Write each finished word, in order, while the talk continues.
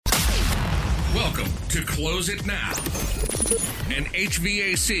Welcome to Close It Now, an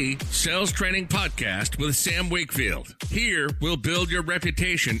HVAC sales training podcast with Sam Wakefield. Here, we'll build your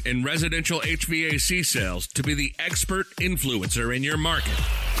reputation in residential HVAC sales to be the expert influencer in your market.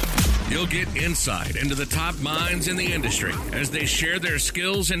 You'll get insight into the top minds in the industry as they share their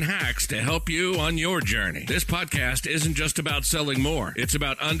skills and hacks to help you on your journey. This podcast isn't just about selling more. It's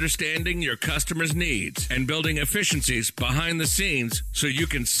about understanding your customers' needs and building efficiencies behind the scenes so you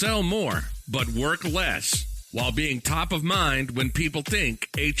can sell more but work less while being top of mind when people think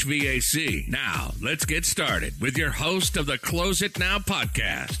HVAC. Now, let's get started with your host of the Close It Now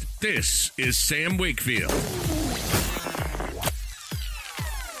podcast. This is Sam Wakefield.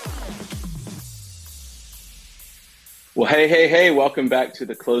 Well, hey, welcome back to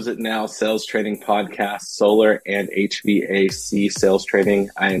the Close It Now Sales Training Podcast, Solar and HVAC Sales Training.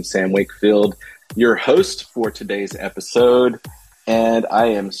 I am Sam Wakefield, your host for today's episode, and I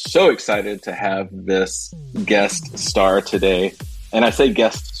am so excited to have this guest star today. And I say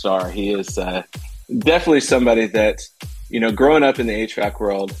guest star, he is definitely somebody that, growing up in the HVAC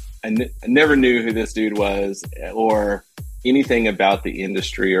world, I never knew who this dude was or anything about the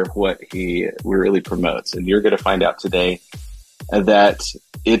industry or what he really promotes. And you're going to find out today that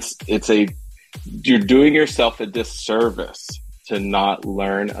you're doing yourself a disservice to not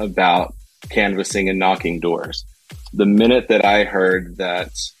learn about canvassing and knocking doors. The minute that I heard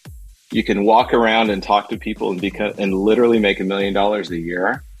that you can walk around and talk to people and literally make $1 million a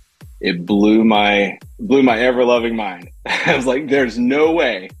year, it blew my ever loving mind. I was like, there's no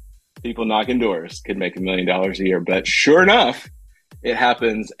way people knocking doors could make $1 million a year. But sure enough, it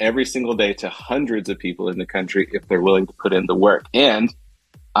happens every single day to hundreds of people in the country if they're willing to put in the work. And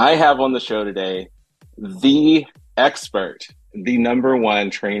I have on the show today the expert, the number one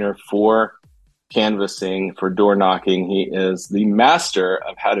trainer for canvassing, for door knocking. He is the master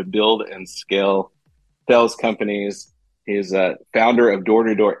of how to build and scale sales companies. He's a founder of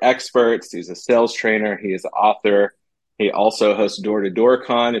Door-to-Door Experts. He's a sales trainer. He is an author. He also hosts Door to Door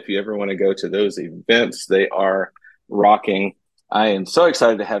Con. If you ever want to go to those events, they are rocking. I am so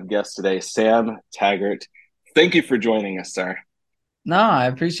excited to have guests today, Sam Taggart. Thank you for joining us, sir. No, I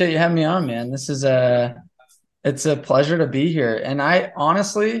appreciate you having me on, man. It's a pleasure to be here. And I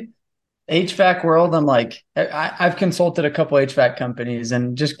honestly, HVAC world, I'm like, I've consulted a couple HVAC companies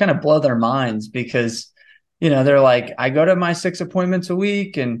and just kind of blow their minds because, they're like, I go to my 6 appointments a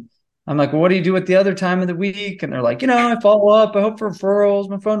week and I'm like, well, what do you do at the other time of the week? And they're like, I follow up. I hope for referrals.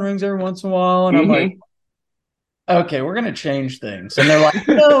 My phone rings every once in a while. And I'm like, okay, we're going to change things. And they're like,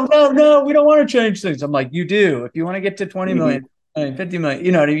 no, we don't want to change things. I'm like, you do. If you want to get to 20 million, 50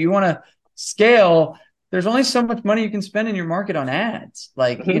 million, if you want to scale, there's only so much money you can spend in your market on ads.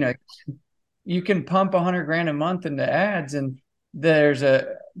 Like, you can pump $100,000 a month into ads and there's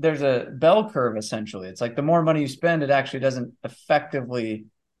a bell curve essentially. It's like the more money you spend, it actually doesn't effectively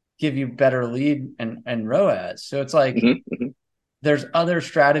give you better lead and ROAS. So it's like there's other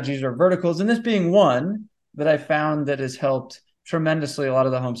strategies or verticals, and this being one that I found that has helped tremendously a lot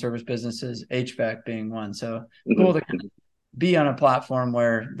of the home service businesses, HVAC being one. So cool to be on a platform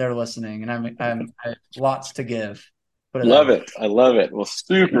where they're listening, and I have lots to give. Love it. I love it. Well,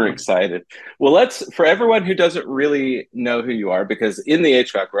 super excited. Well, for everyone who doesn't really know who you are, because in the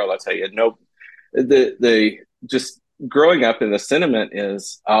HVAC world, I'll tell you, just growing up in the sentiment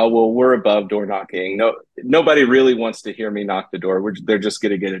is, we're above door knocking. No, nobody really wants to hear me knock the door. They're just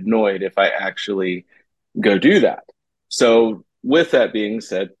going to get annoyed if I actually go do that. So with that being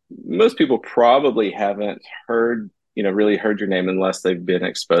said, most people probably haven't really heard your name unless they've been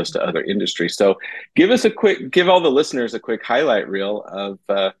exposed to other industries. So give all the listeners a quick highlight reel of,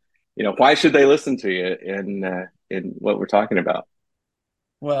 why should they listen to you in what we're talking about?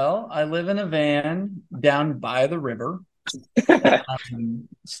 Well, I live in a van down by the river.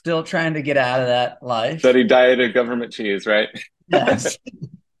 Still trying to get out of that life. Study diet of government cheese, right? Yes.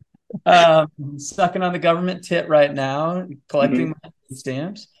 Sucking on the government tit right now, collecting my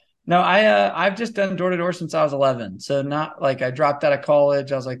stamps. No, I've just done door to door since I was 11. So not like I dropped out of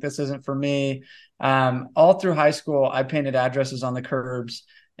college. I was like, this isn't for me. All through high school, I painted addresses on the curbs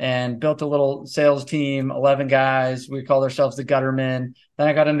and built a little sales team, 11 guys. We called ourselves the Guttermen. Then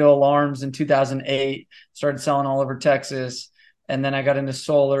I got into alarms in 2008, started selling all over Texas. And then I got into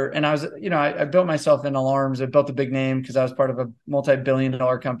solar, and I was, I built myself in alarms. I built a big name because I was part of a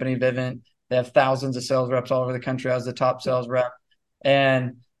multi-billion-dollar company, Vivint. They have thousands of sales reps all over the country. I was the top sales rep.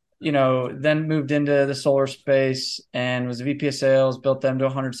 And, then moved into the solar space and was a VP of sales, built them to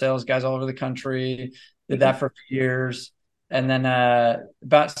 100 sales guys all over the country, did that for a few years. And then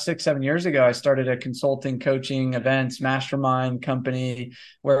about 6-7 years ago, I started a consulting, coaching, events, mastermind company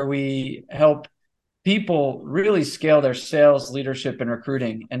where we help people really scale their sales, leadership, and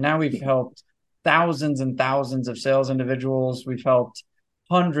recruiting. And now we've helped thousands and thousands of sales individuals. We've helped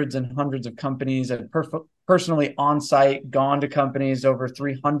hundreds and hundreds of companies. I've personally on site gone to companies, over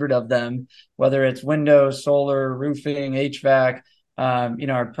 300 of them, whether it's windows, solar, roofing, HVAC.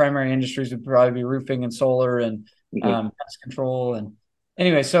 Our primary industries would probably be roofing and solar and pest control. And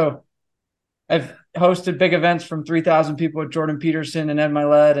anyway, so I've hosted big events from 3,000 people with Jordan Peterson and Ed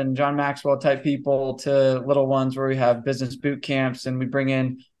Milet and John Maxwell type people to little ones where we have business boot camps and we bring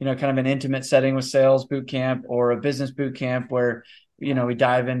in, kind of an intimate setting with sales boot camp or a business boot camp where, we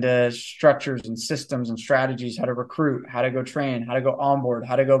dive into structures and systems and strategies, how to recruit, how to go train, how to go onboard,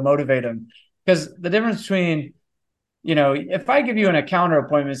 how to go motivate them. Because the difference between, if I give you an encounter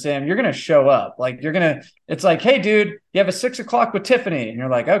appointment, Sam, you're going to show up. Like it's like, hey, dude, you have a 6 o'clock with Tiffany. And you're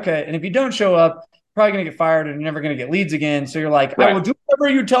like, okay. And if you don't show up, you're probably going to get fired and you're never going to get leads again. So you're like, right. I will do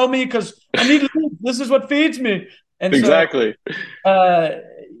whatever you tell me because I need leads. This is what feeds me. And exactly. So,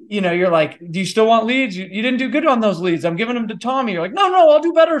 you're like, do you still want leads? You didn't do good on those leads. I'm giving them to Tommy. You're like, no, I'll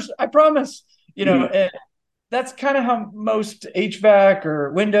do better. I promise. And that's kind of how most HVAC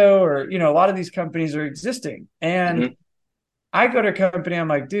or window or, a lot of these companies are existing. And I go to a company, I'm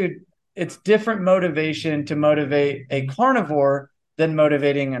like, dude, it's different motivation to motivate a carnivore than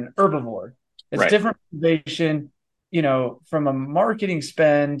motivating an herbivore. It's different motivation, from a marketing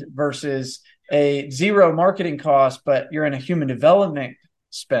spend versus a zero marketing cost, but you're in a human development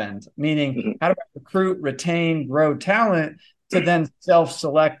spend, meaning how do I recruit, retain, grow talent to then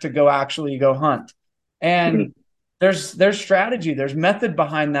self-select to go hunt. And there's strategy, there's method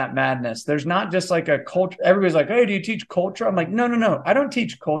behind that madness. There's not just like a culture. Everybody's like, hey, do you teach culture? I'm like, no. I don't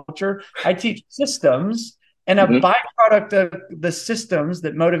teach culture. I teach systems, and a byproduct of the systems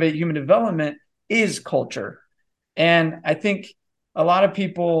that motivate human development is culture. And I think a lot of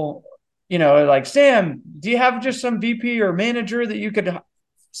people, are like, Sam, do you have just some VP or manager that you could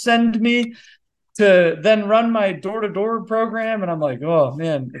send me to then run my door-to-door program? And I'm like, oh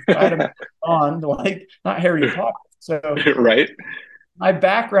man, if I had on like not Harry Potter. So my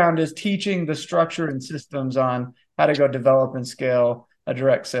background is teaching the structure and systems on how to go develop and scale a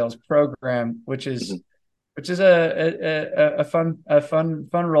direct sales program, which is a fun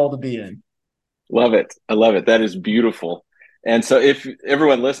role to be in. Love it. I love it. That is beautiful. And so if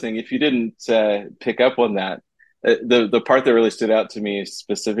everyone listening, if you didn't pick up on that, the part that really stood out to me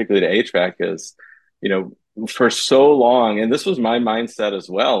specifically to HVAC is, for so long, and this was my mindset as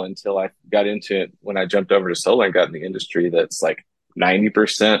well until I got into it when I jumped over to solar and got in the industry that's like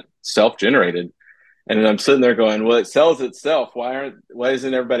 90% self-generated. And I'm sitting there going, well, it sells itself. Why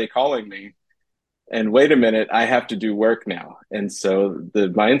isn't everybody calling me? And wait a minute, I have to do work now. And so the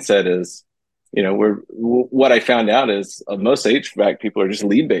mindset is, what I found out is most HVAC people are just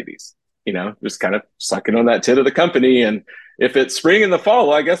lead babies, just kind of sucking on that tit of the company. And if it's spring in the fall,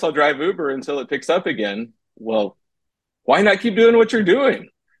 well, I guess I'll drive Uber until it picks up again. Well, why not keep doing what you're doing?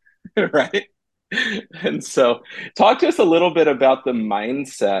 Right. And so talk to us a little bit about the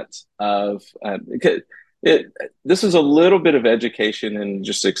mindset of this is a little bit of education and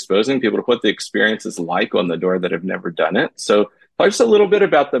just exposing people to what the experience is like on the door that have never done it. So talk just a little bit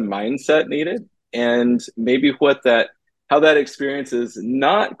about the mindset needed and maybe how that experience is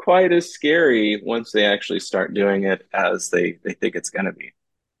not quite as scary once they actually start doing it as they think it's going to be.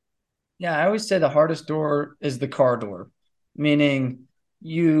 Yeah, I always say the hardest door is the car door, meaning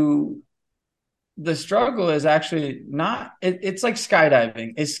the struggle is actually not, it's like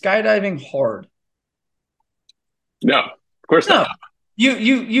skydiving. Is skydiving hard? No, of course not.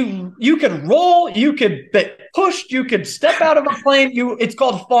 You could roll, you could be pushed, you could step out of a plane. It's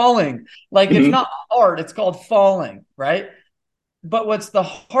called falling. Like it's not hard, it's called falling, right? But what's the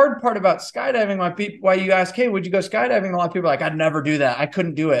hard part about skydiving? Why you ask, hey, would you go skydiving? A lot of people are like, I'd never do that. I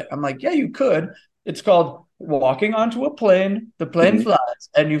couldn't do it. I'm like, yeah, you could. It's called walking onto a plane. The plane flies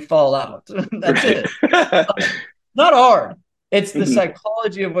and you fall out. That's it. Not hard. It's the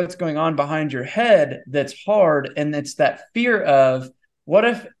psychology of what's going on behind your head that's hard. And it's that fear of, what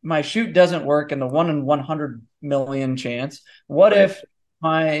if my shoot doesn't work in the 1 in 100 million chance? What if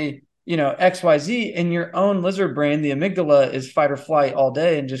my XYZ, in your own lizard brain, the amygdala is fight or flight all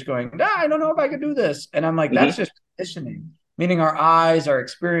day and just going, I don't know if I can do this. And I'm like, that's just conditioning, meaning our eyes, our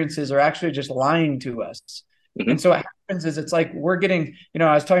experiences are actually just lying to us. And so what happens is it's like we're getting,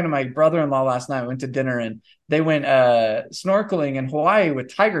 I was talking to my brother-in-law last night, went to dinner and they went snorkeling in Hawaii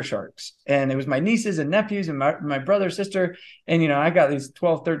with tiger sharks. And it was my nieces and nephews and my brother, sister. And, I got these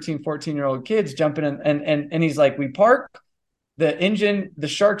 12, 13, 14-year-old kids jumping in and he's like, we park. The engine, the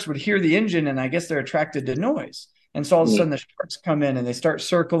sharks would hear the engine, and I guess they're attracted to noise. And so all of a sudden the sharks come in and they start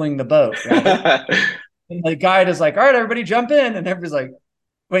circling the boat, right? And the guide is like, all right, everybody jump in. And everybody's like,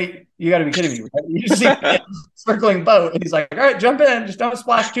 wait, you got to be kidding me. Right? You just see circling boat. And he's like, all right, jump in. Just don't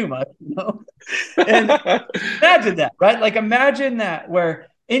splash too much. And imagine that, right? Like imagine that where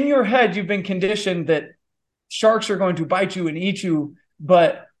in your head, you've been conditioned that sharks are going to bite you and eat you,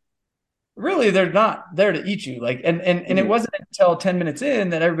 but really they're not there to eat you. Like, and it wasn't until 10 minutes in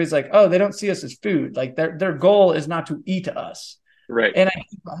that everybody's like, oh, they don't see us as food. Like their goal is not to eat us. Right. And I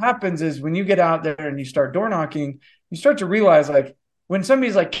think what happens is when you get out there and you start door knocking, you start to realize like when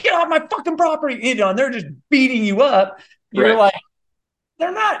somebody's like, get off my fucking property, and they're just beating you up, you're like,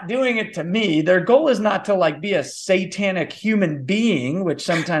 they're not doing it to me. Their goal is not to like be a satanic human being, which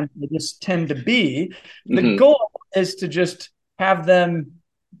sometimes they just tend to be. The goal is to just have them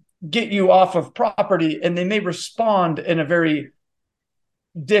get you off of property, and they may respond in a very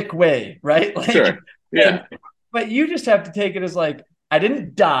dick way, right? Like, sure. Yeah. But you just have to take it as like, I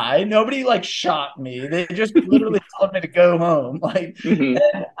didn't die. Nobody like shot me. They just literally told me to go home. Like, and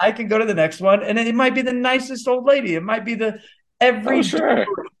I can go to the next one. And it might be the nicest old lady. It might be the every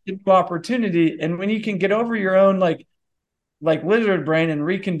opportunity. And when you can get over your own like lizard brain and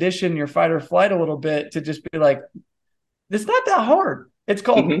recondition your fight or flight a little bit to just be like, it's not that hard. It's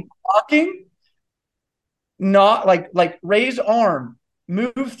called walking, not like raise arm,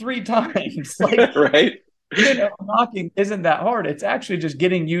 move 3 times. Like, right. Knocking isn't that hard. It's actually just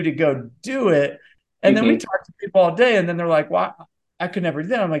getting you to go do it. And then we talk to people all day, and then they're like, well, I could never do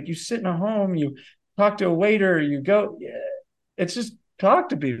that. I'm like, you sit in a home, you talk to a waiter, you go, it's just talk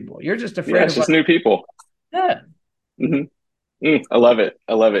to people. You're just afraid of it's just new people. Yeah. I love it.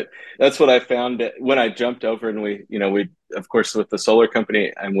 I love it. That's what I found when I jumped over, and we, of course, with the solar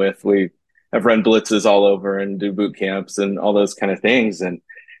company I'm with, we have run blitzes all over and do boot camps and all those kind of things. And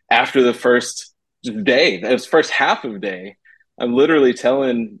after the first day, that was first half of day, I'm literally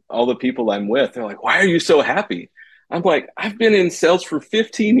telling all the people I'm with, they're like, why are you so happy? I'm like, I've been in sales for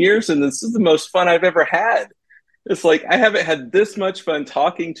 15 years and this is the most fun I've ever had. It's like, I haven't had this much fun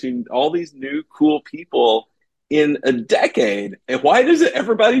talking to all these new cool people in a decade. And why does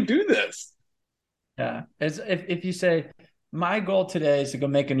everybody do this? Yeah. It's, if you say, my goal today is to go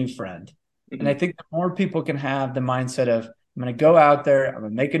make a new friend. And I think the more people can have the mindset of, I'm going to go out there, I'm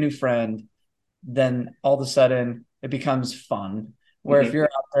going to make a new friend, then all of a sudden it becomes fun. Where if you're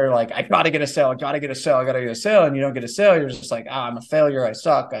out there like, I got to get a sale, and you don't get a sale, you're just like, I'm a failure, I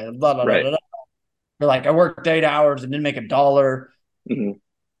suck, I blah, blah, blah, blah. You're like, I worked 8 hours and didn't make $1.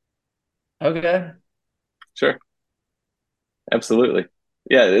 Okay. Sure. Absolutely.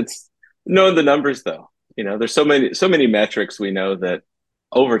 Yeah, it's knowing the numbers though. There's so many metrics we know that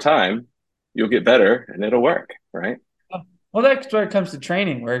over time you'll get better and it'll work, right? Well, that's where it comes to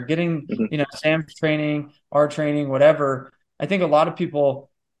training. We're getting, Sam's training, our training, whatever. I think a lot of people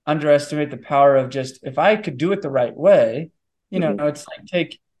underestimate the power of just, if I could do it the right way, it's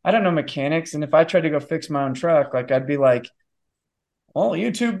like I don't know mechanics. And if I tried to go fix my own truck, like I'd be like, well,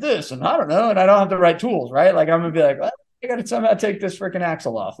 YouTube this, and I don't know. And I don't have the right tools, right? Like I'm going to be like, well, I got to somehow take this freaking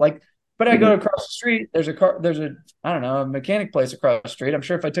axle off. Like, but I go across the street, there's a mechanic place across the street. I'm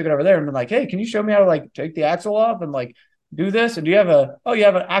sure if I took it over there and been like, hey, can you show me how to like take the axle off and like do this? And do you have you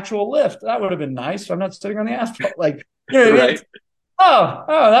have an actual lift? That would have been nice. So I'm not sitting on the asphalt. Like, right. Oh,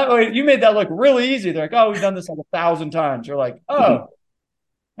 that way you made that look really easy. They're like, oh, we've done this like 1,000 times. You're like, oh,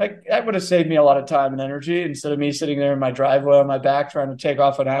 like that would have saved me a lot of time and energy instead of me sitting there in my driveway on my back trying to take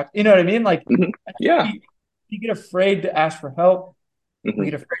off an act. You know what I mean? Like, you get afraid to ask for help. We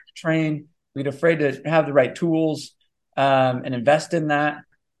get afraid to train. We get afraid to have the right tools and invest in that.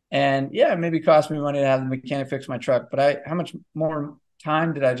 And yeah, it maybe cost me money to have the mechanic fix my truck, but how much more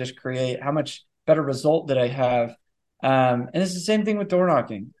time did I just create? How much better result did I have? And it's the same thing with door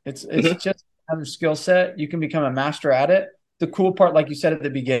knocking. It's just another skill set. You can become a master at it. The cool part, like you said at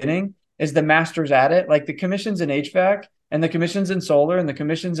the beginning, is the masters at it. Like the commissions in HVAC and the commissions in solar and the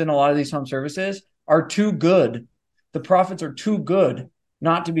commissions in a lot of these home services are too good. The profits are too good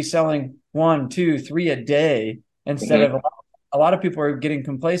not to be selling 1, 2, 3 a day instead of a lot of people are getting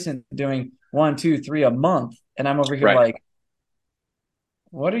complacent doing 1, 2, 3 a month. And I'm over here like,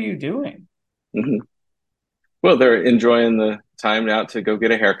 what are you doing? Well, they're enjoying the time out to go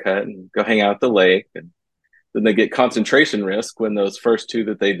get a haircut and go hang out at the lake. And then they get concentration risk when those first 2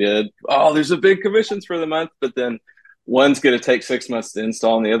 that they did, there's a big commissions for the month, but then one's going to take 6 months to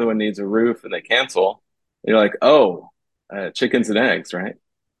install and the other one needs a roof and they cancel. You're like, chickens and eggs, right?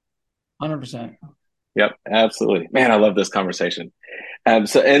 100%. Yep, absolutely. Man, I love this conversation.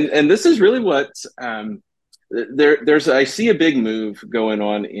 So this is really what I see a big move going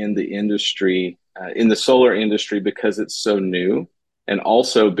on in the industry in the solar industry because it's so new, and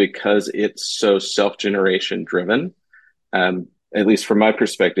also because it's so self-generation driven. At least from my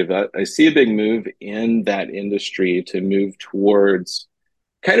perspective, I see a big move in that industry to move towards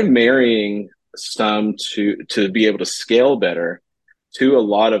kind of marrying some to be able to scale better to a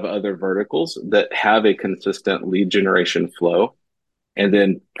lot of other verticals that have a consistent lead generation flow, and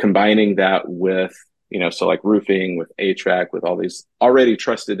then combining that with, so like roofing, with HVAC, with all these already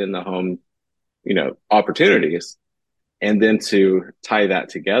trusted in the home, opportunities, and then to tie that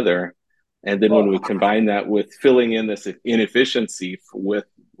together. And then when we combine that with filling in this inefficiency with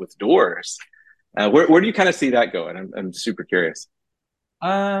doors, where do you kind of see that going? I'm super curious.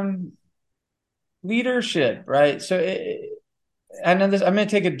 Leadership, right? So I know this. I'm going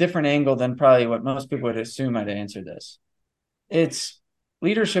to take a different angle than probably what most people would assume I'd answer this. It's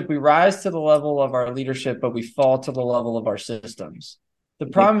leadership. We rise to the level of our leadership, but we fall to the level of our systems. The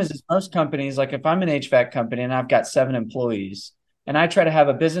problem is most companies, like if I'm an HVAC company and I've got 7 employees and I try to have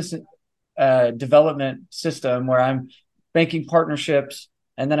a business development system where I'm making partnerships,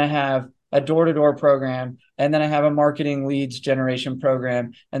 and then I have a door-to-door program, and then I have a marketing leads generation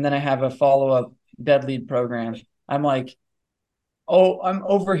program, and then I have a follow-up dead lead program. I'm like, oh, I'm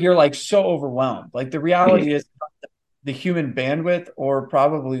over here like so overwhelmed. Like the reality is the human bandwidth or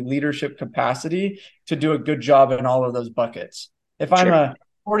probably leadership capacity to do a good job in all of those buckets. If I'm a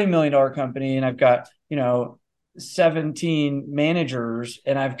 $40 million company and I've got, 17 managers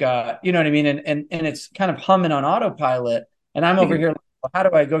and I've got, you know what I mean? And it's kind of humming on autopilot and I'm over here, like, well, how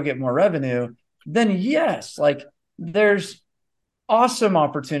do I go get more revenue? Then yes, like there's awesome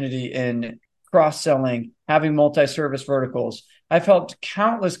opportunity in cross-selling, having multi-service verticals. I've helped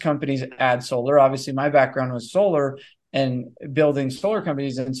countless companies add solar. Obviously, my background was solar and building solar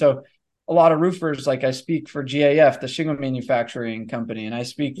companies. And so a lot of roofers, like I speak for GAF, the shingle manufacturing company, and I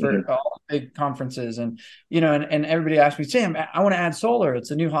speak for all the big conferences. And, and everybody asks me, Sam, I want to add solar.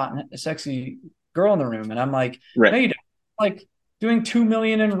 It's a new hot and sexy girl in the room. And I'm like, no, you don't. Like doing 2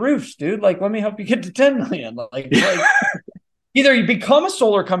 million in roofs, dude. Like, let me help you get to 10 million. Like either you become a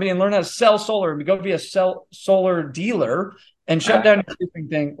solar company and learn how to sell solar and go be a solar dealer and shut down your roofing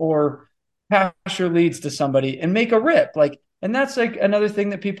thing, or pass your leads to somebody and make a rip. And that's like another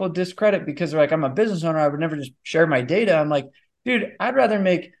thing that people discredit because they're like, I'm a business owner. I would never just share my data. I'm like, dude, I'd rather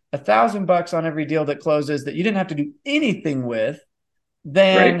make $1,000 on every deal that closes that you didn't have to do anything with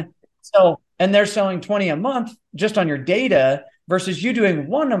than sell. And they're selling 20 a month just on your data versus you doing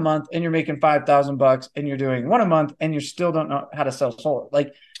 1 a month and you're making $5,000 and you're doing 1 a month and you still don't know how to sell solar.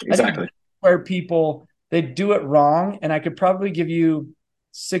 Like exactly where people, they do it wrong. And I could probably give you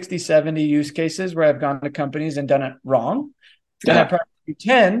 60, 70 use cases where I've gone to companies and done it wrong. And I probably do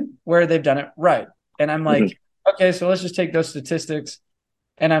 10 where they've done it right. And I'm like, okay, so let's just take those statistics.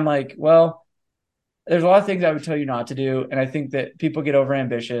 And I'm like, well, there's a lot of things I would tell you not to do. And I think that people get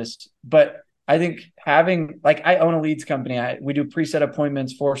overambitious. But I think having, like, I own a leads company. We do preset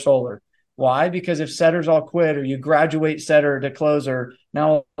appointments for solar. Why? Because if setters all quit or you graduate setter to closer, now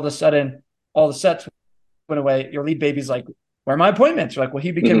all of a sudden all the sets went away. Your lead baby's like, where are my appointments? You're like, well,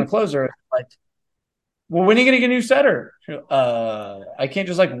 he became a closer. Like, well, when are you going to get a new setter? I can't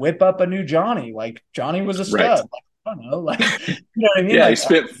just like whip up a new Johnny. Like Johnny was a stud. Like, I don't know. Like, you know what I mean? Yeah, like, he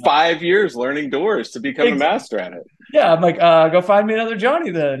spent 5 years learning doors to become a master at it. Yeah, I'm like, go find me another Johnny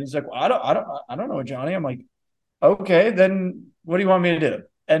then. He's like, well, I don't know a Johnny. I'm like, okay, then what do you want me to do?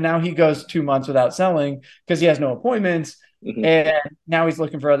 And now he goes 2 months without selling because he has no appointments. And now he's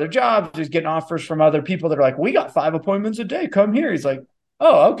looking for other jobs. He's getting offers from other people that are like, we got 5 appointments a day. Come here. He's like,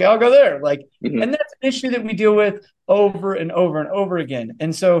 oh, okay, I'll go there. Like, and that's an issue that we deal with over and over and over again.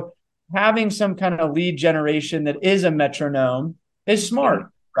 And so having some kind of lead generation that is a metronome is smart,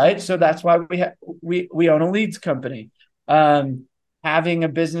 right? So that's why we own a leads company. Having a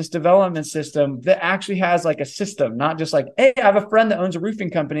business development system that actually has like a system, not just like, hey, I have a friend that owns a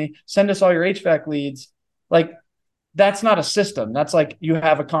roofing company. Send us all your HVAC leads. Like, that's not a system. That's like you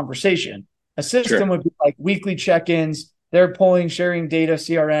have a conversation. A system would be like weekly check-ins. They're pulling, sharing data,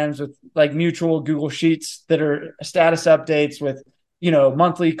 CRMs with like mutual Google Sheets that are status updates with,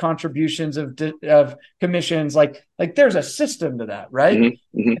 monthly contributions of commissions. Like there's a system to that, right? I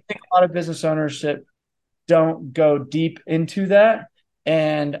think a lot of business owners that don't go deep into that.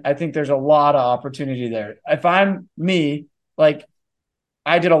 And I think there's a lot of opportunity there. If I'm me, like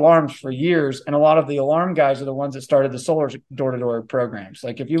I did alarms for years, and a lot of the alarm guys are the ones that started the solar door-to-door programs.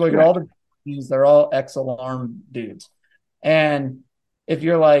 Like if you look at all the companies, they're all ex-alarm dudes. And if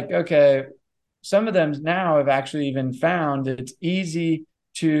you're like, okay, some of them now have actually even found it's easy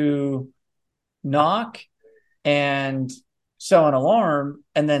to knock and sell an alarm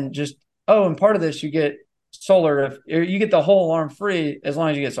and then just oh, and part of this, you get solar, or you get the whole alarm free as long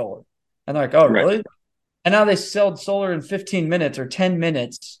as you get solar. And they're like, oh, Right. really? And now they sell solar in 15 minutes or 10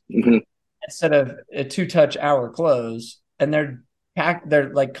 minutes Mm-hmm. instead of a 2-touch hour close. And they're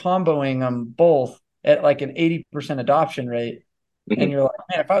like comboing them both at like an 80% adoption rate. Mm-hmm. And you're like,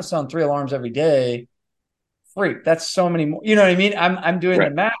 man, if I was selling 3 alarms every day, freak, that's so many more. You know what I mean? I'm doing the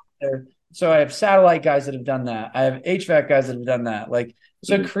Right. math there. So I have satellite guys that have done that. I have HVAC guys that have done that. Like,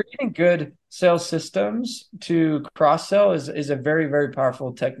 so Mm-hmm. creating good sales systems to cross sell is a very, very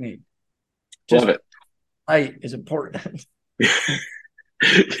powerful technique. Love Just it. right is important.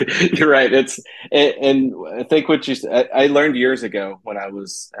 You're right. And I think what you said, I learned years ago when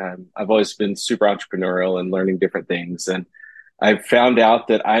I've always been super entrepreneurial and learning different things. And I found out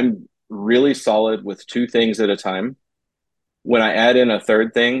that I'm really solid with 2 things at a time. When I add in a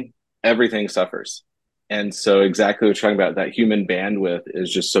third thing, everything suffers. And so exactly what you're talking about, that human bandwidth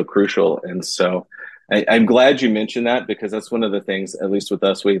is just so crucial. And so I'm glad you mentioned that, because that's one of the things, at least with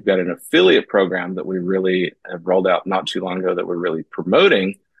us, we've got an affiliate program that we really have rolled out not too long ago that we're really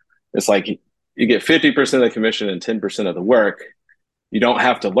promoting. It's like you get 50% of the commission and 10% of the work. You don't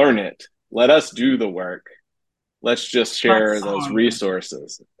have to learn it. Let us do the work. Let's just share those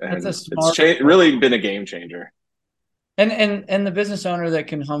resources. That's a And it's smart really been a game changer. and the business owner that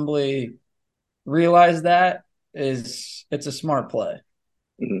can humbly realize that it's a smart play.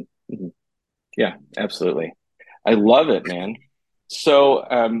 Mm-hmm. Mm-hmm. Yeah, absolutely. I love it, man.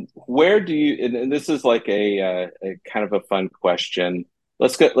 So, where do you? And this is like a kind of a fun question.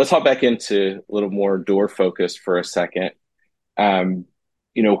 Let's hop back into a little more door focus for a second. Um,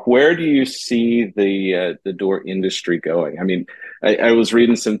 where do you see the door industry going? I mean, I was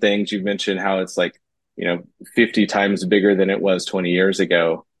reading some things. You mentioned how it's like 50 times bigger than it was 20 years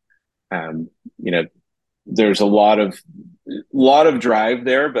ago. Um, you know, there's a lot of drive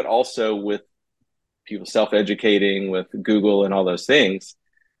there, but also with people self-educating with Google and all those things.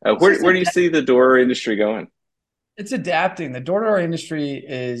 Where do you see the door industry going? It's adapting. The door-to-door industry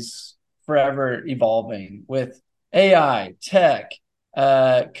is forever evolving with AI, tech,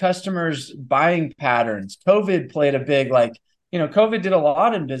 customers' buying patterns. COVID played a big, like, COVID did a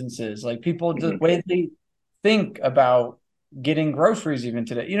lot in businesses. Like people, the Mm-hmm. way they think about getting groceries even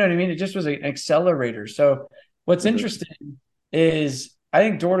today. You know what I mean? It just was an accelerator. So what's Mm-hmm. interesting is I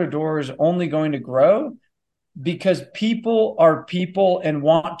think door-to-door is only going to grow because people are people and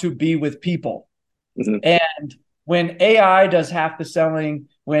want to be with people. Mm-hmm. And when AI does half the selling,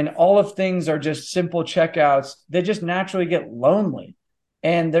 when all of things are just simple checkouts, they just naturally get lonely.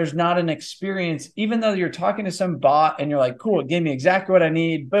 And there's not an experience, even though you're talking to some bot and you're like, cool, it gave me exactly what I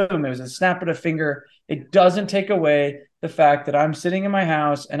need. Boom, it was a snap of a finger. It doesn't take away the fact that I'm sitting in my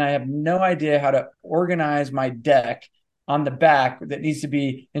house and I have no idea how to organize my deck on the back that needs to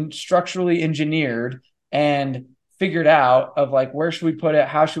be structurally engineered and figured out of like, where should we put it?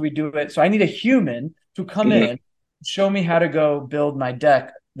 How should we do it? So I need a human to come Mm-hmm. in, show me how to go build my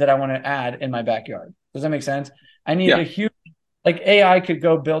deck that I want to add in my backyard. Does that make sense? I need Yeah. a human, like AI could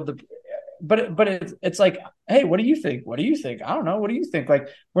go build but it's like, hey, what do you think? What do you think? I don't know. What do you think? Like,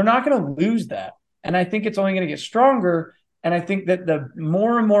 we're not going to lose that. And I think it's only going to get stronger. And I think that the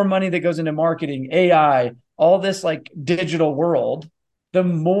more and more money that goes into marketing, AI, all this like digital world, the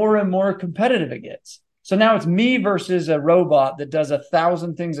more and more competitive it gets. So now it's me versus a robot that does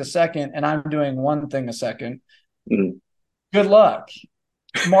 1,000 things a second, and I'm doing one thing a second. Mm-hmm. Good luck.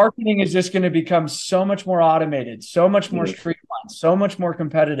 Marketing is just going to become so much more automated, so much more Mm-hmm. streamlined, so much more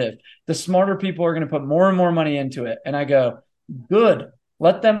competitive. The smarter people are going to put more and more money into it. And I go, good.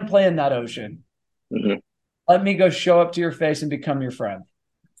 Let them play in that ocean. Mm-hmm. Let me go show up to your face and become your friend.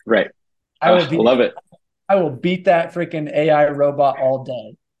 Right. I will I love it. I will beat that freaking AI robot all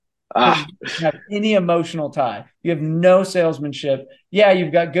day. Because Ah, you don't have any emotional tie. You have no salesmanship. Yeah,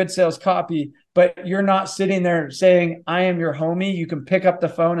 you've got good sales copy, but you're not sitting there saying, I am your homie. You can pick up the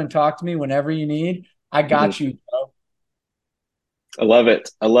phone and talk to me whenever you need. I mhm. got you, bro. I love it.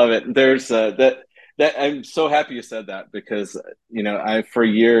 I love it. There's that I'm so happy you said that, because I for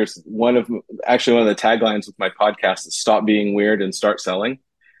years one of the taglines with my podcast is stop being weird and start selling.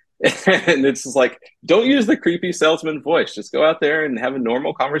 And it's just like, don't use the creepy salesman voice. Just go out there and have a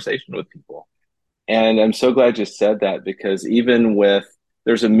normal conversation with people. And I'm so glad you said that, because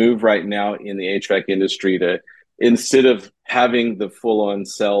there's a move right now in the HVAC industry to, instead of having the full on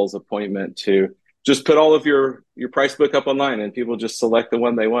sales appointment, to just put all of your price book up online and people just select the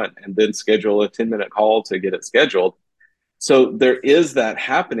one they want and then schedule a 10-minute call to get it scheduled. So there is that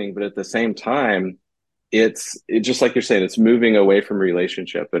happening, but at the same time, it's just like you're saying, it's moving away from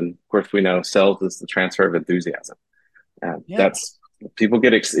relationship. And of course, we know sales is the transfer of enthusiasm. Yeah. That's People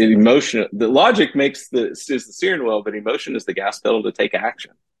get emotional. The logic is the steering wheel, but emotion is the gas pedal to take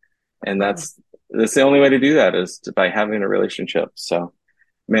action. And that's the only way to do that is by having a relationship. So,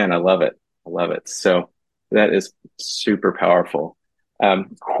 man, I love it. I love it. So that is super powerful.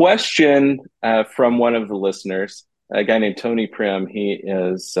 Question from one of the listeners, a guy named Tony Prim. He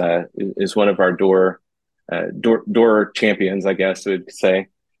is one of our door champions, I guess we'd say.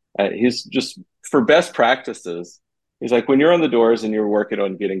 He's just for best practices. He's like, when you're on the doors and you're working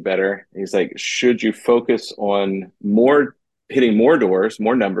on getting better, he's like, should you focus on hitting more doors,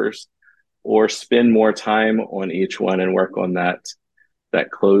 more numbers, or spend more time on each one and work on that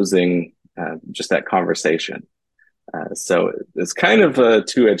closing, just that conversation? So it's kind of a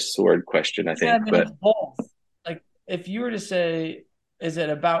two-edged sword question, I think. Yeah, I mean, it's both. Like, if you were to say, is it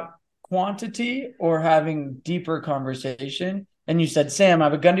about quantity or having deeper conversation? And you said, Sam, I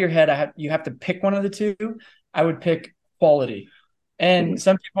have a gun to your head. You have to pick one of the two. I would pick quality. And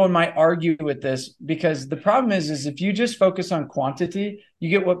some people might argue with this because the problem is if you just focus on quantity, you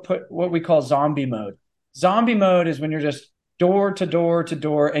get what we call zombie mode. Zombie mode is when you're just door to door to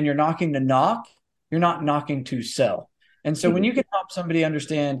door and you're knocking to knock. You're not knocking to sell. And so when you can help somebody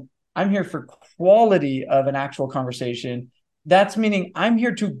understand, I'm here for quality of an actual conversation, that's meaning I'm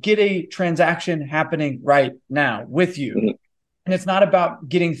here to get a transaction happening right now with you. And it's not about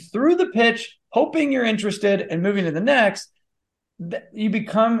getting through the pitch, hoping you're interested and moving to the next. You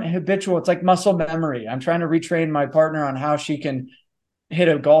become habitual. It's like muscle memory. I'm trying to retrain my partner on how she can hit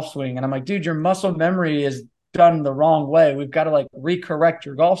a golf swing. And I'm like, dude, your muscle memory is done the wrong way. We've got to like recorrect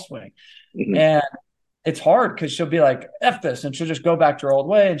your golf swing. And it's hard because she'll be like, F this. And she'll just go back to her old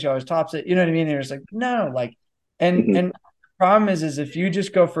way. And she always tops it. You know what I mean? And you're just like, no, like, and the problem is if you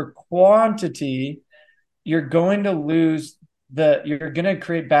just go for quantity, you're going to lose you're going to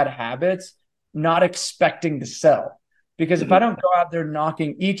create bad habits, not expecting to sell. Because if I don't go out there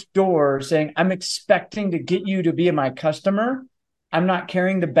knocking each door saying, I'm expecting to get you to be my customer, I'm not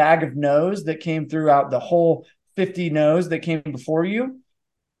carrying the bag of no's that came throughout the whole 50 no's that came before you.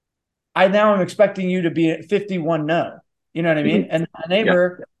 I now am expecting you to be at 51 no. You know what I mean? And my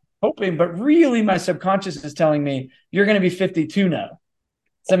neighbor, hoping, but really my subconscious is telling me you're going to be 52 no.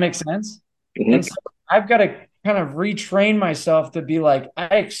 Does that make sense? And so I've got to kind of retrain myself to be like, I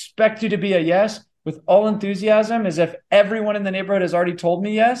expect you to be a yes with all enthusiasm, as if everyone in the neighborhood has already told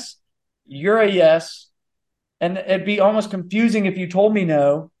me yes. You're a yes. And it'd be almost confusing if you told me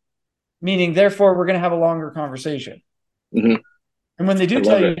no, meaning therefore we're going to have a longer conversation. And when they do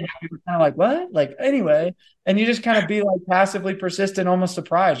tell you, you're kind of like, what? Like, anyway, and you just kind of be like passively persistent, almost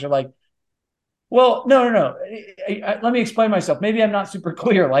surprised. You're like, well, no. Let me explain myself. Maybe I'm not super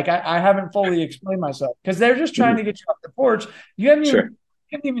clear. Like I haven't fully explained myself because they're just trying to get you off the porch. You haven't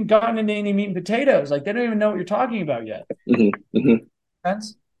even gotten into any meat and potatoes. Like they don't even know what you're talking about yet.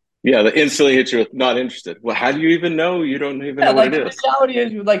 Sense? Yeah, they instantly hit you with not interested. Well, how do you even know? You don't even know what it is. The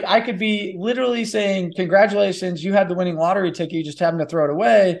reality is, like, I could be literally saying, congratulations, you had the winning lottery ticket. You just happened to throw it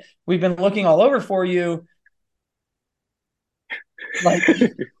away. We've been looking all over for you. Like,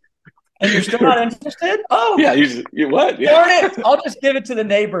 and you're still not interested? Oh. Yeah, you what? Darn it. I'll just give it to the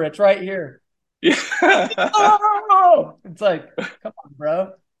neighbor. It's right here. Yeah. Oh, it's like, come on,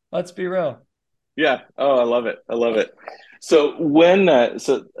 bro. Let's be real. Yeah. Oh, I love it. I love it. So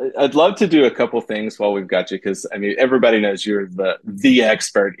so I'd love to do a couple things while we've got you, because I mean everybody knows you're the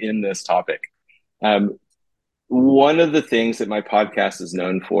expert in this topic. One of the things that my podcast is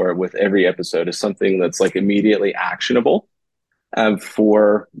known for with every episode is something that's like immediately actionable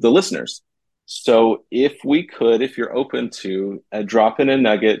for the listeners. So if you're open to drop in a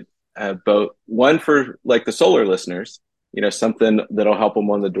nugget, both one for like the solar listeners, something that'll help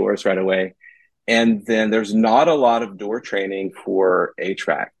them on the doors right away. And then there's not a lot of door training for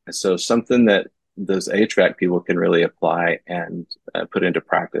HVAC. So something that those HVAC people can really apply and put into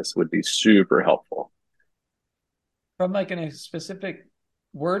practice would be super helpful. From like in a specific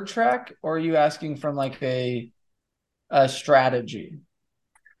word track, or are you asking from like a strategy?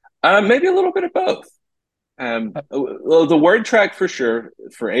 Maybe a little bit of both. Well, the word track for sure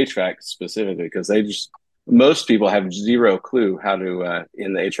for HVAC specifically, because most people have zero clue how to,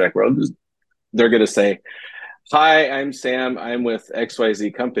 in the HVAC world, they're going to say, hi, I'm Sam. I'm with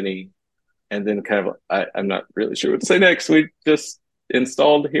XYZ company. And then kind of, I'm not really sure what to say next. We just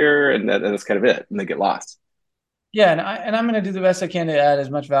installed here, and that's kind of it. And they get lost. Yeah. And I'm going to do the best I can to add as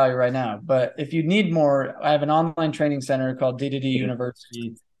much value right now. But if you need more, I have an online training center called D2D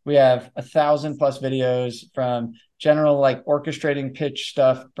University. We have 1,000+ videos from general, like orchestrating pitch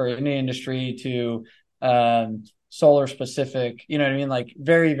stuff for any industry to, solar specific, you know what I mean? Like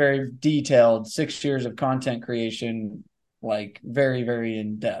very, very detailed 6 years of content creation, like very, very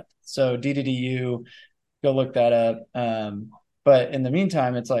in depth. So DDDU, go look that up. But in the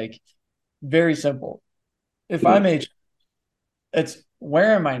meantime, it's like very simple. If I'm it's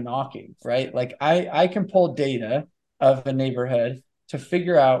where am I knocking, right? Like I can pull data of a neighborhood to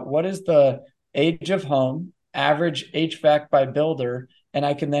figure out what is the age of home, average HVAC by builder, and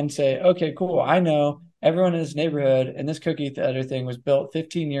I can then say, okay, cool. I know everyone in this neighborhood and this cookie cutter thing was built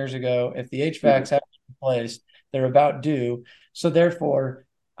 15 years ago. If the HVACs have been replaced, they're about due. So therefore,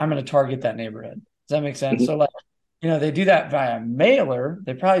 I'm going to target that neighborhood. Does that make sense? So like, they do that via mailer.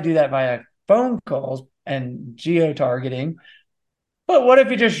 They probably do that via phone calls and geo targeting. But what if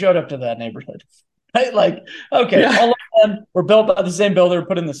you just showed up to that neighborhood? Right? Like, okay, all of them were built by the same builder,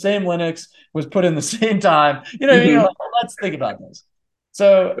 put in the same Linux, was put in the same time. You know what I mean? You're like, well, let's think about this.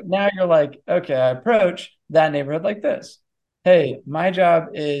 So now you're like, okay, I approach that neighborhood like this. Hey, my job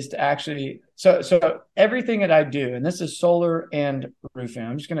is to actually so everything that I do, and this is solar and roofing.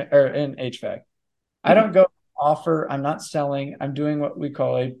 I'm just gonna or in HVAC. I don't go offer, I'm not selling, I'm doing what we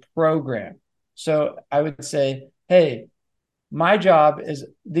call a program. So I would say, hey, my job is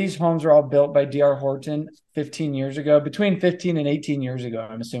these homes are all built by D.R. Horton 15 years ago, between 15 and 18 years ago,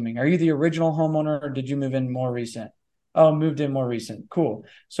 I'm assuming. Are you the original homeowner or did you move in more recent? Oh, moved in more recent. Cool.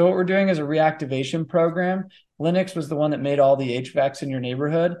 So what we're doing is a reactivation program. Linux was the one that made all the HVACs in your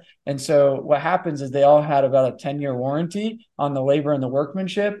neighborhood. And so what happens is they all had about a 10-year warranty on the labor and the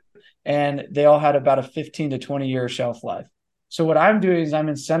workmanship, and they all had about a 15 to 20-year shelf life. So what I'm doing is I'm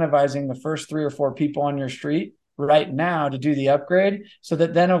incentivizing the first 3 or 4 people on your street right now to do the upgrade, so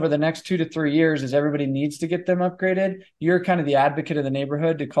that then over the next 2 to 3 years, as everybody needs to get them upgraded, you're kind of the advocate of the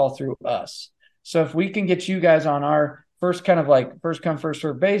neighborhood to call through us. So if we can get you guys on our first kind of like first come, first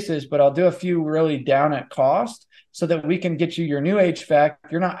serve basis, but I'll do a few really down at cost so that we can get you your new HVAC.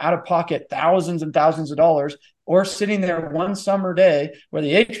 You're not out of pocket thousands and thousands of dollars or sitting there one summer day where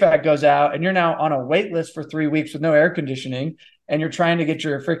the HVAC goes out and you're now on a wait list for 3 weeks with no air conditioning, and you're trying to get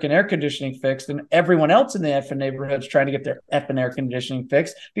your freaking air conditioning fixed, and everyone else in the effing neighborhood's trying to get their effing air conditioning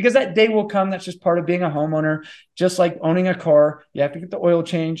fixed, because that day will come. That's just part of being a homeowner. Just like owning a car, you have to get the oil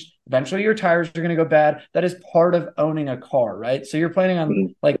changed. Eventually your tires are going to go bad. That is part of owning a car, right? So you're planning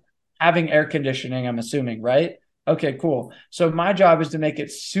on like having air conditioning, I'm assuming, right? Okay, cool. So my job is to make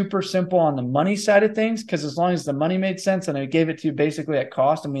it super simple on the money side of things, because as long as the money made sense and I gave it to you basically at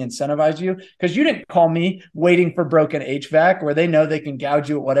cost and we incentivize you, because you didn't call me waiting for broken HVAC where they know they can gouge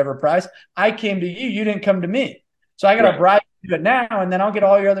you at whatever price. I came to you. You didn't come to me. So I got to bribe you to do it now, and then I'll get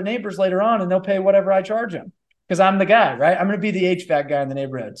all your other neighbors later on and they'll pay whatever I charge them, because I'm the guy, right? I'm going to be the HVAC guy in the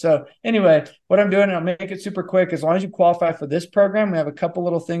neighborhood. So anyway, what I'm doing, and I'll make it super quick. As long as you qualify for this program, we have a couple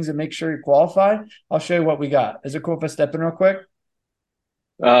little things that make sure you qualify. I'll show you what we got. Is it cool if I step in real quick?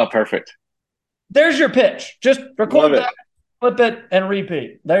 Oh, perfect. There's your pitch. Just record that, flip it, and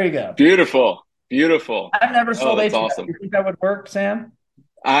repeat. There you go. Beautiful. Beautiful. I've never sold HVAC. Awesome. You think that would work, Sam?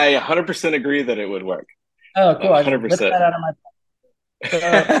 I 100% agree that it would work. Oh, cool. 100%. I just ripped that out of my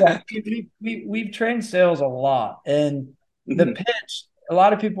yeah, we've trained sales a lot, and the pitch, a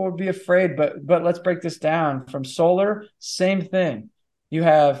lot of people would be afraid, but let's break this down. From solar, same thing. You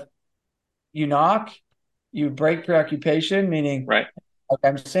knock, you break preoccupation, meaning right. Like,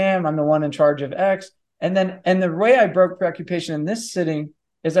 I'm Sam, I'm the one in charge of X. And the way I broke preoccupation in this sitting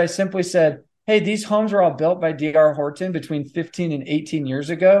is I simply said, hey, these homes were all built by D.R. Horton between 15 and 18 years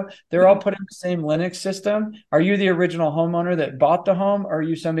ago. They're all put in the same Linux system. Are you the original homeowner that bought the home, or are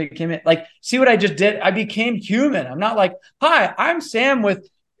you somebody that came in? Like, see what I just did? I became human. I'm not like, hi, I'm Sam with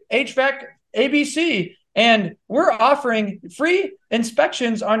HVAC ABC, and we're offering free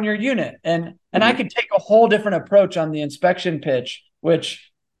inspections on your unit. And I could take a whole different approach on the inspection pitch,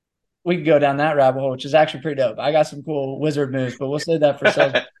 which we could go down that rabbit hole, which is actually pretty dope. I got some cool wizard moves, but we'll save that for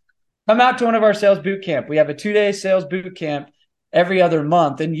sales. Come out to one of our sales boot camp. We have a 2-day sales boot camp every other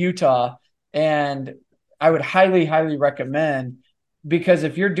month in Utah. And I would highly, highly recommend, because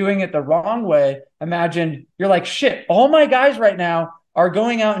if you're doing it the wrong way, imagine you're like, shit, all my guys right now are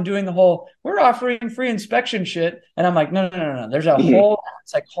going out and doing the whole, we're offering free inspection shit. And I'm like, no. There's a whole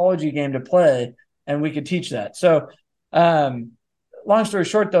psychology game to play, and we could teach that. So, long story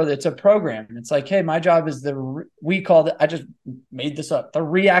short, though, it's a program. It's like, hey, my job is we called it, I just made this up, the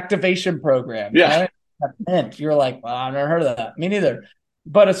reactivation program. Yeah. Right? You're like, well, I've never heard of that. Me neither.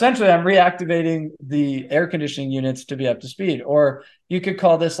 But essentially, I'm reactivating the air conditioning units to be up to speed. Or you could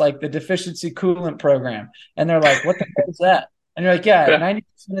call this like the deficiency coolant program. And they're like, what the hell is that? And you're like, yeah.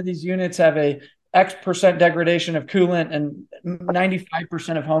 90% of these units have a X percent degradation of coolant, and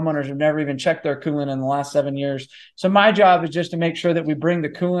 95% of homeowners have never even checked their coolant in the last 7 years. So my job is just to make sure that we bring the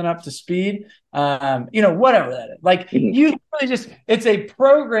coolant up to speed. Whatever that is. Like you really just, it's a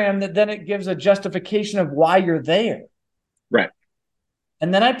program that then it gives a justification of why you're there. Right.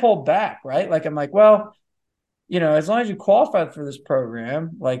 And then I pulled back, right? Like, I'm like, well, as long as you qualify for this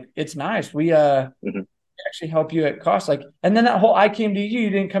program, like it's nice. We actually help you at cost. Like, and then that whole I came to you, you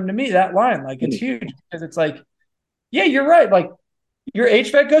didn't come to me, that line, like it's huge because it's like, yeah, you're right. Like your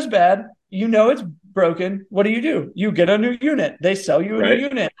HVAC goes bad, it's broken. What do? You get a new unit. They sell you a new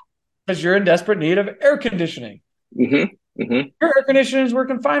unit because you're in desperate need of air conditioning. Your air conditioning is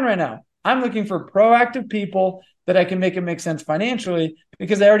working fine right now. I'm looking for proactive people that I can make it make sense financially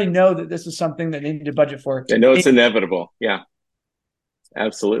because I already know that this is something that they need to budget for. I know it's inevitable. Yeah,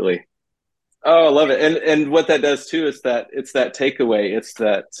 absolutely. Oh, I love it. And what that does too is that it's that takeaway. It's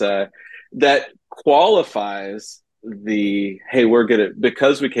that qualifies the, hey, we're good at,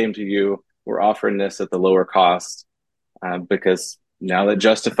 because we came to you, we're offering this at the lower cost, because now that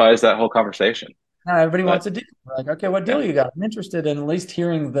justifies that whole conversation. Now everybody wants a deal. We're like, okay, what deal you got? I'm interested in at least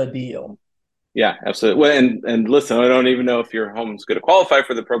hearing the deal. Yeah, absolutely. Well, and listen, I don't even know if your home's going to qualify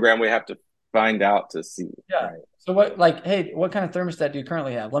for the program. We have to find out to see. Yeah. Right? So what kind of thermostat do you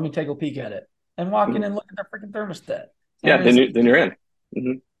currently have? Let me take a peek at it and walk in and look at the freaking thermostat. Yeah, then you're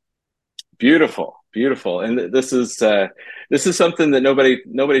in. Beautiful. And this is something that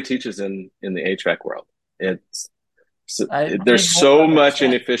nobody teaches in the HVAC world. There's so much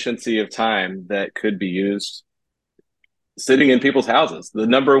inefficiency of time that could be used sitting in people's houses. The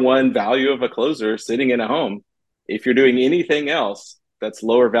number one value of a closer sitting in a home, if you're doing anything else, that's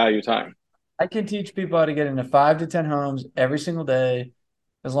lower value time. I can teach people how to get into 5 to 10 homes every single day,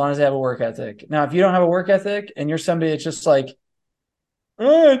 as long as they have a work ethic. Now, if you don't have a work ethic and you're somebody that's just like,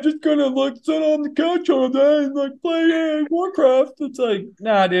 I'm just gonna sit on the couch all day and play Warcraft, it's like,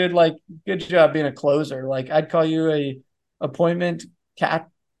 nah, dude, good job being a closer. I'd call you a appointment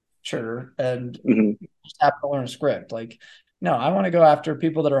catcher and just have to learn a script. No, I want to go after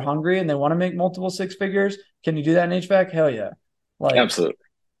people that are hungry and they want to make multiple 6 figures. Can you do that in HVAC? Hell yeah. Absolutely.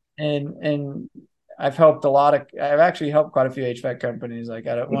 And I've actually helped quite a few HVAC companies. One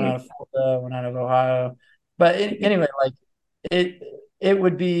out of Florida, one out of Ohio. But anyway, it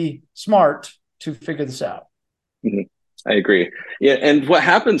would be smart to figure this out. I agree. Yeah. And what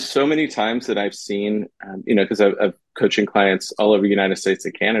happens so many times that I've seen, because I'm coaching clients all over the United States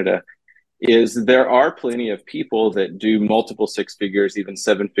and Canada, is there are plenty of people that do multiple 6 figures, even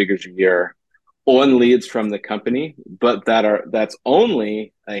 7 figures a year on leads from the company, but that's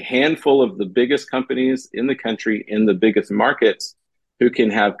only a handful of the biggest companies in the country in the biggest markets who can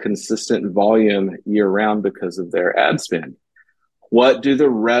have consistent volume year round because of their ad spend. What do the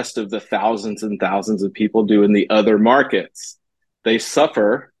rest of the thousands and thousands of people do in the other markets? They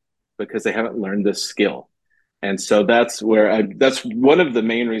suffer because they haven't learned this skill. And so that's one of the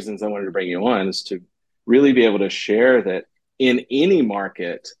main reasons I wanted to bring you on, is to really be able to share that in any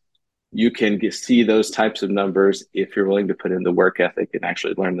market, you can see those types of numbers if you're willing to put in the work ethic and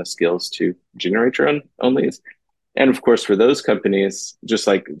actually learn the skills to generate your own leads. And of course, for those companies, just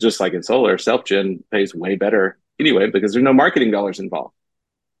like in solar, self-gen pays way better anyway, because there's no marketing dollars involved.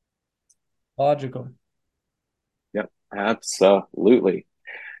 Logical. Yep, absolutely.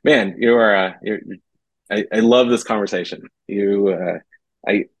 Man, I love this conversation.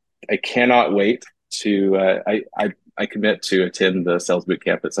 I cannot wait to, I commit to attend the sales boot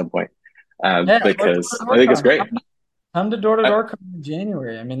camp at some point, because I think it's great. Come to door-to-door in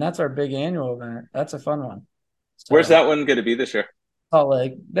January. I mean, that's our big annual event. That's a fun one. So, where's that one going to be this year? Salt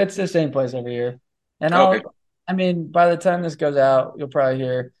Lake. That's the same place every year. And by the time this goes out, you'll probably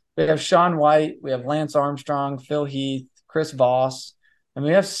hear we have Sean White, we have Lance Armstrong, Phil Heath, Chris Voss, and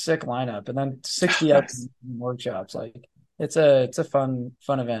we have sick lineup, and then 60 other workshops. It's a fun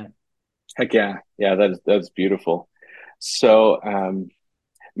event. Heck yeah. Yeah, that's beautiful. So,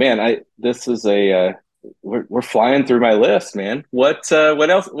 man, this is we're flying through my list, man. What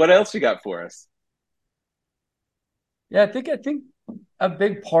else you got for us? Yeah, I think a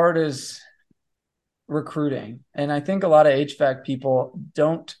big part is recruiting. And I think a lot of HVAC people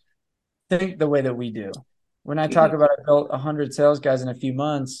don't think the way that we do. When I talk about I built 100 sales guys in a few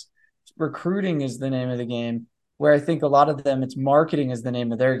months, recruiting is the name of the game, where I think a lot of them, it's marketing is the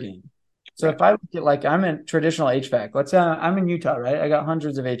name of their game. So if I look at I'm in traditional HVAC, let's say I'm in Utah, right? I got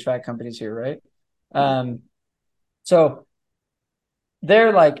hundreds of HVAC companies here, right? So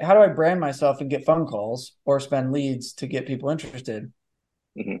they're like, how do I brand myself and get phone calls or spend leads to get people interested?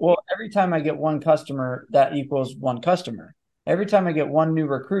 Well, every time I get one customer, that equals one customer. every time I get one new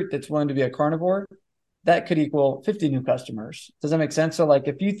recruit that's willing to be a carnivore, that could equal 50 new customers. Does that make sense? So like,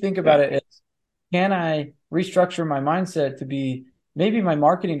 if you think about it, can I restructure my mindset to be, maybe my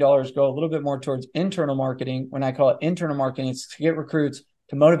marketing dollars go a little bit more towards internal marketing. When I call it internal marketing, it's to get recruits,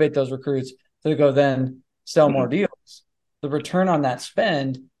 to motivate those recruits to go then sell more deals. The return on that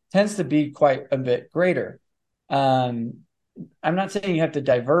spend tends to be quite a bit greater. I'm not saying you have to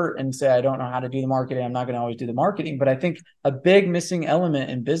divert and say, I don't know how to do the marketing, I'm not going to always do the marketing, but I think a big missing element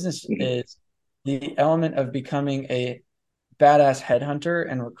in business is the element of becoming a badass headhunter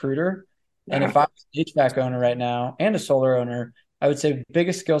and recruiter. And if I was an HVAC owner right now and a solar owner, I would say the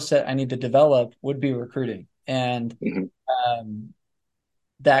biggest skill set I need to develop would be recruiting. And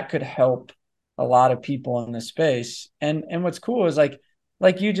that could help a lot of people in this space. And what's cool is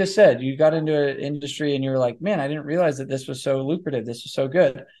like you just said, you got into an industry and you were like, man, I didn't realize that this was so lucrative. This was so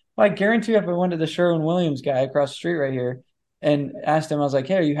good. Well, I guarantee you, if I went to the Sherwin-Williams guy across the street right here and asked him, I was like,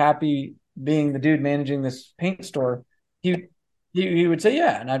 hey, are you happy being the dude managing this paint store? He would say,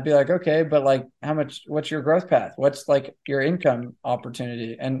 yeah. And I'd be like, okay, but like, what's your growth path? What's like your income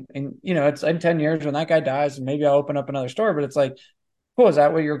opportunity? And it's in 10 years when that guy dies and maybe I'll open up another store, but it's like, cool. Is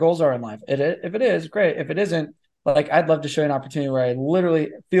that what your goals are in life? If it is, great. If it isn't, like, I'd love to show you an opportunity where I literally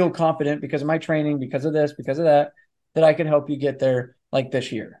feel confident because of my training, because of this, because of that, that I can help you get there like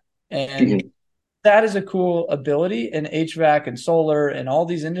this year. And that is a cool ability in HVAC and solar and all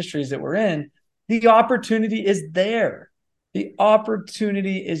these industries that we're in. The opportunity is there. The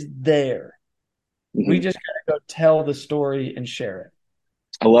opportunity is there. We just got to go tell the story and share it.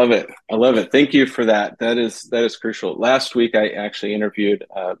 I love it. I love it. Thank you for that. That is crucial. Last week, I actually interviewed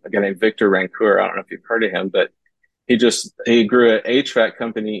a guy named Victor Rancour. I don't know if you've heard of him, but he grew an HVAC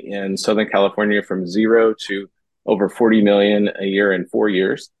company in Southern California from 0 to over 40 million a year in 4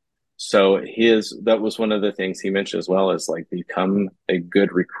 years. So that was one of the things he mentioned as well, is like, become a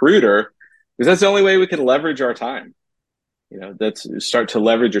good recruiter, because that's the only way we can leverage our time. That's start to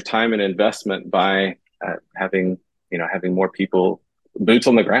leverage your time and investment by having more people, boots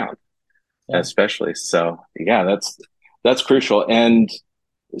on the ground, especially. So yeah, that's crucial. And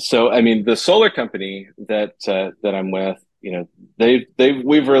so, I mean, the solar company that I'm with,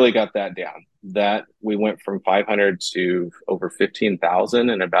 we've really got that down. That we went from 500 to over 15,000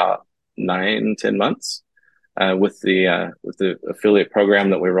 in about 9-10 months with the affiliate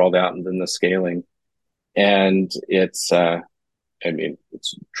program that we rolled out, and then the scaling. And it's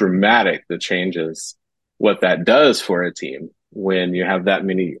dramatic, the changes, what that does for a team when you have that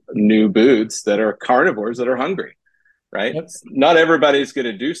many new boots that are carnivores that are hungry, right? Yep. Not everybody's going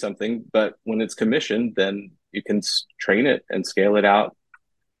to do something, but when it's commissioned, then you can train it and scale it out.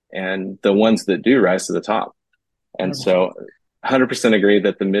 And the ones that do rise to the top. And 100%. So 100% agree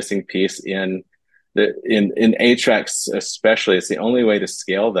that the missing piece in HVAC especially, it's the only way to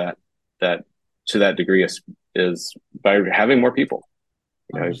scale that to that degree is by having more people.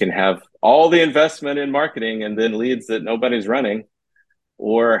 You can have all the investment in marketing and then leads that nobody's running,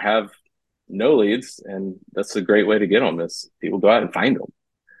 or have no leads. And that's a great way to get them, is people go out and find them.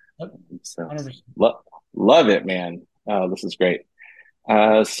 Yep. So love it, man. Oh, this is great.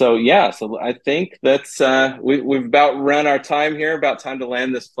 So I think that's we've about run our time here, about time to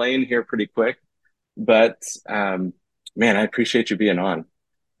land this plane here pretty quick. But man, I appreciate you being on.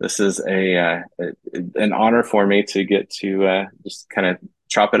 This is an honor for me to get to just kind of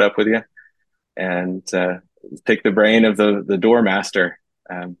chop it up with you and pick the brain of the door master,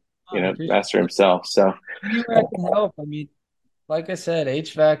 master himself. So anywhere I can help. I mean, like I said,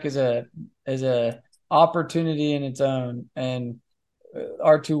 HVAC is a opportunity in its own, and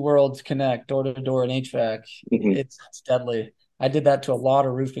our two worlds connect, door to door and HVAC. Mm-hmm. It's deadly. I did that to a lot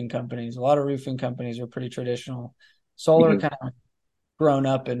of roofing companies. A lot of roofing companies are pretty traditional. Solar kind of grown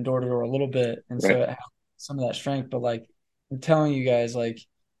up in door to door a little bit, and so it has some of that strength. But like, I'm telling you guys, like,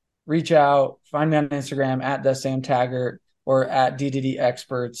 reach out, find me on Instagram at the Sam Taggart or at DDD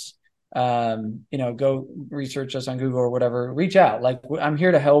Experts. Go research us on Google or whatever. Reach out. Like, I'm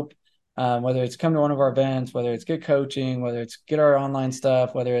here to help. Whether it's come to one of our events, whether it's get coaching, whether it's get our online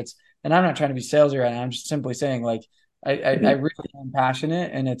stuff, whether it's, and I'm not trying to be salesy right now. I'm just simply saying, like, I really am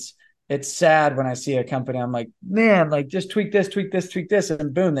passionate, and it's sad when I see a company, I'm like, man, like, just tweak this,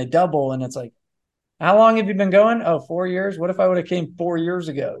 and boom, they double. And it's like, how long have you been going? Oh, 4 years. What if I would have came 4 years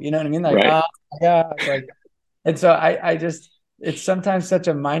ago? You know what I mean? Like, yeah, like, and so I just, it's sometimes such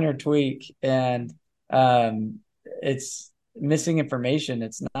a minor tweak, and it's missing information.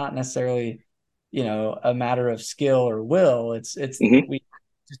 It's not necessarily, a matter of skill or will. It's we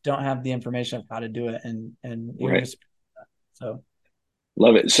just don't have the information of how to do it, and so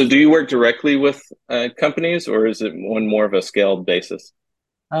Love it. So do you work directly with companies, or is it one more of a scaled basis?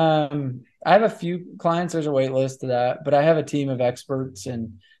 I have a few clients. There's a wait list to that, but I have a team of experts,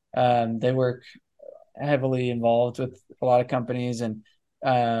 and they work heavily involved with a lot of companies. And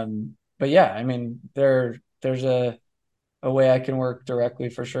but yeah, I mean, there's a way I can work directly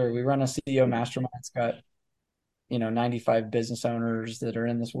for sure. We run a CEO mastermind. It's got 95 business owners that are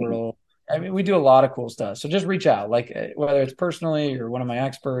in this Mhm. world. I mean, we do a lot of cool stuff. So just reach out, like whether it's personally or one of my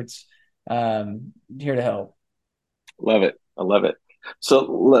experts. Here to help. Love it. I love it.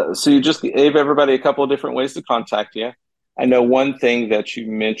 So you just gave everybody a couple of different ways to contact you. I know one thing that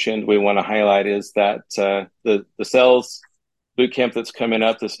you mentioned we want to highlight is that the sales boot camp that's coming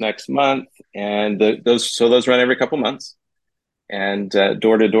up this next month, and those run every couple months, and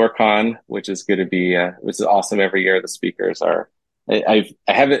door to door con, which is going to be which is awesome every year. The speakers are I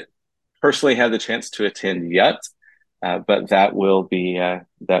haven't personally had the chance to attend yet, but that will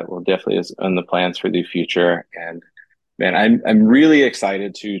definitely is on the plans for the future. And man, I'm really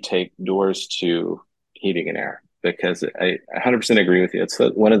excited to take doors to heating and air because I 100% agree with you. It's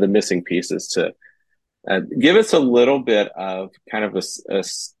one of the missing pieces to give us a little bit of kind of a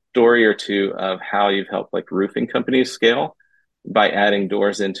story or two of how you've helped like roofing companies scale by adding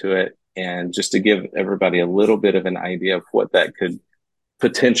doors into it, and just to give everybody a little bit of an idea of what that could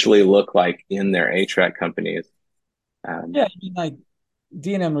potentially look like in their HVAC companies. Yeah, I mean, like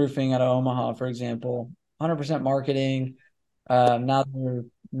D&M Roofing out of Omaha, for example, 100% marketing. Now they're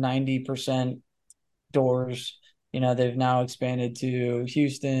 90% doors. They've now expanded to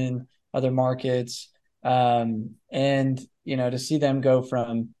Houston, other markets. And to see them go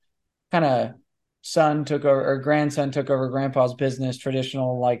from kind of son took over or grandson took over grandpa's business,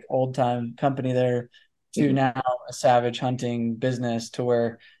 traditional like old time company there, to Mhm. now a savage hunting business to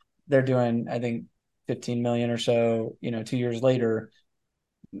where they're doing, I think, 15 million or so, 2 years later,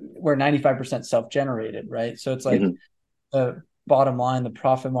 we're 95% self-generated, right? So it's like Mhm. the bottom line, the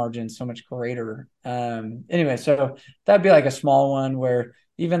profit margin is so much greater. Anyway, so that'd be like a small one where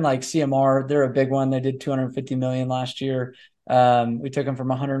even like CMR, they're a big one. They did 250 million last year. We took them from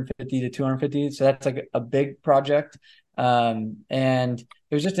 150 to 250. So that's like a big project. And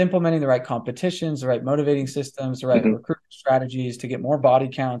it was just implementing the right competitions, the right motivating systems, the right Mhm. recruitment strategies to get more body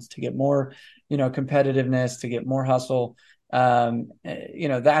counts, to get more, competitiveness, to get more hustle.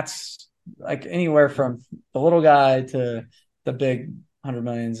 That's like anywhere from the little guy to the big 100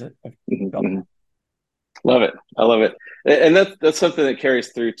 millions of Mhm. dollars. Mhm. Love it. I love it. And that's something that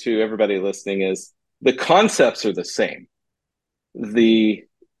carries through to everybody listening is the concepts are the same. The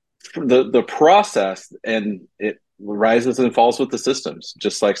the process, and it rises and falls with the systems,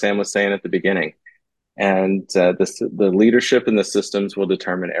 just like Sam was saying at the beginning. And the leadership in the systems will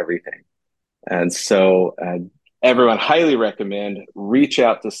determine everything. And so everyone highly recommend reach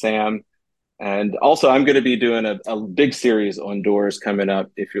out to Sam. And also, I'm going to be doing a big series on doors coming up.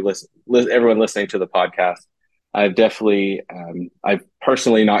 If you're everyone listening to the podcast, I've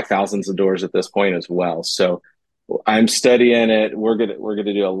personally knocked thousands of doors at this point as well. So I'm studying it. We're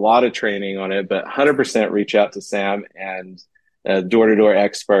gonna do a lot of training on it, but 100% reach out to Sam and door to door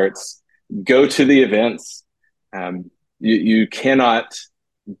experts. Go to the events. You cannot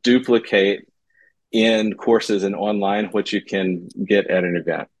duplicate in courses and online what you can get at an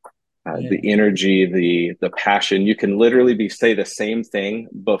event. Yeah. The energy, the passion. You can literally say the same thing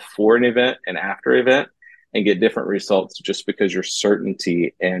before an event and after event and get different results just because your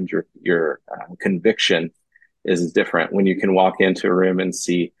certainty and your conviction is different. When you can walk into a room and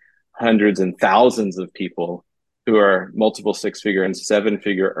see hundreds and thousands of people who are multiple six-figure and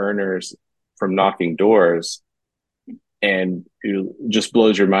seven-figure earners from knocking doors, and it just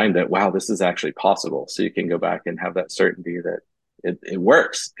blows your mind that wow, this is actually possible. So you can go back and have that certainty that it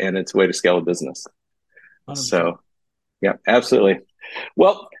works and it's a way to scale a business. 100%. So yeah, absolutely.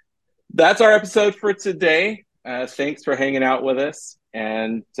 Well, that's our episode for today. Thanks for hanging out with us.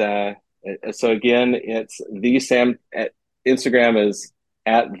 And so again, it's the Sam at Instagram is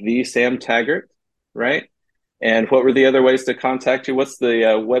at the Sam Taggart, right? And what were the other ways to contact you? What's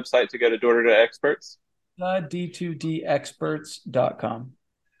the website to go to Door to Experts? D2Dexperts.com.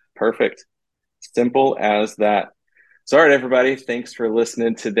 Perfect. Simple as that. So, all right, everybody, thanks for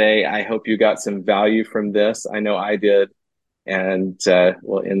listening today. I hope you got some value from this. I know I did. And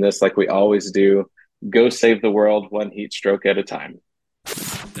we'll end this like we always do. Go save the world one heat stroke at a time.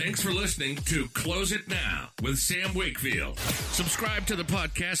 Thanks for listening to Close It Now with Sam Wakefield. Subscribe to the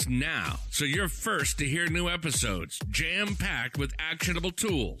podcast now so you're first to hear new episodes, jam-packed with actionable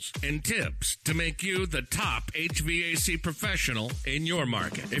tools and tips to make you the top HVAC professional in your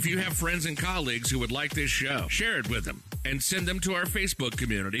market. If you have friends and colleagues who would like this show, share it with them. and send them to our Facebook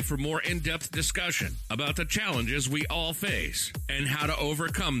community for more in-depth discussion about the challenges we all face and how to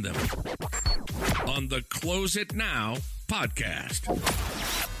overcome them on the Close It Now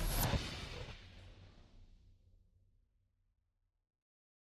podcast.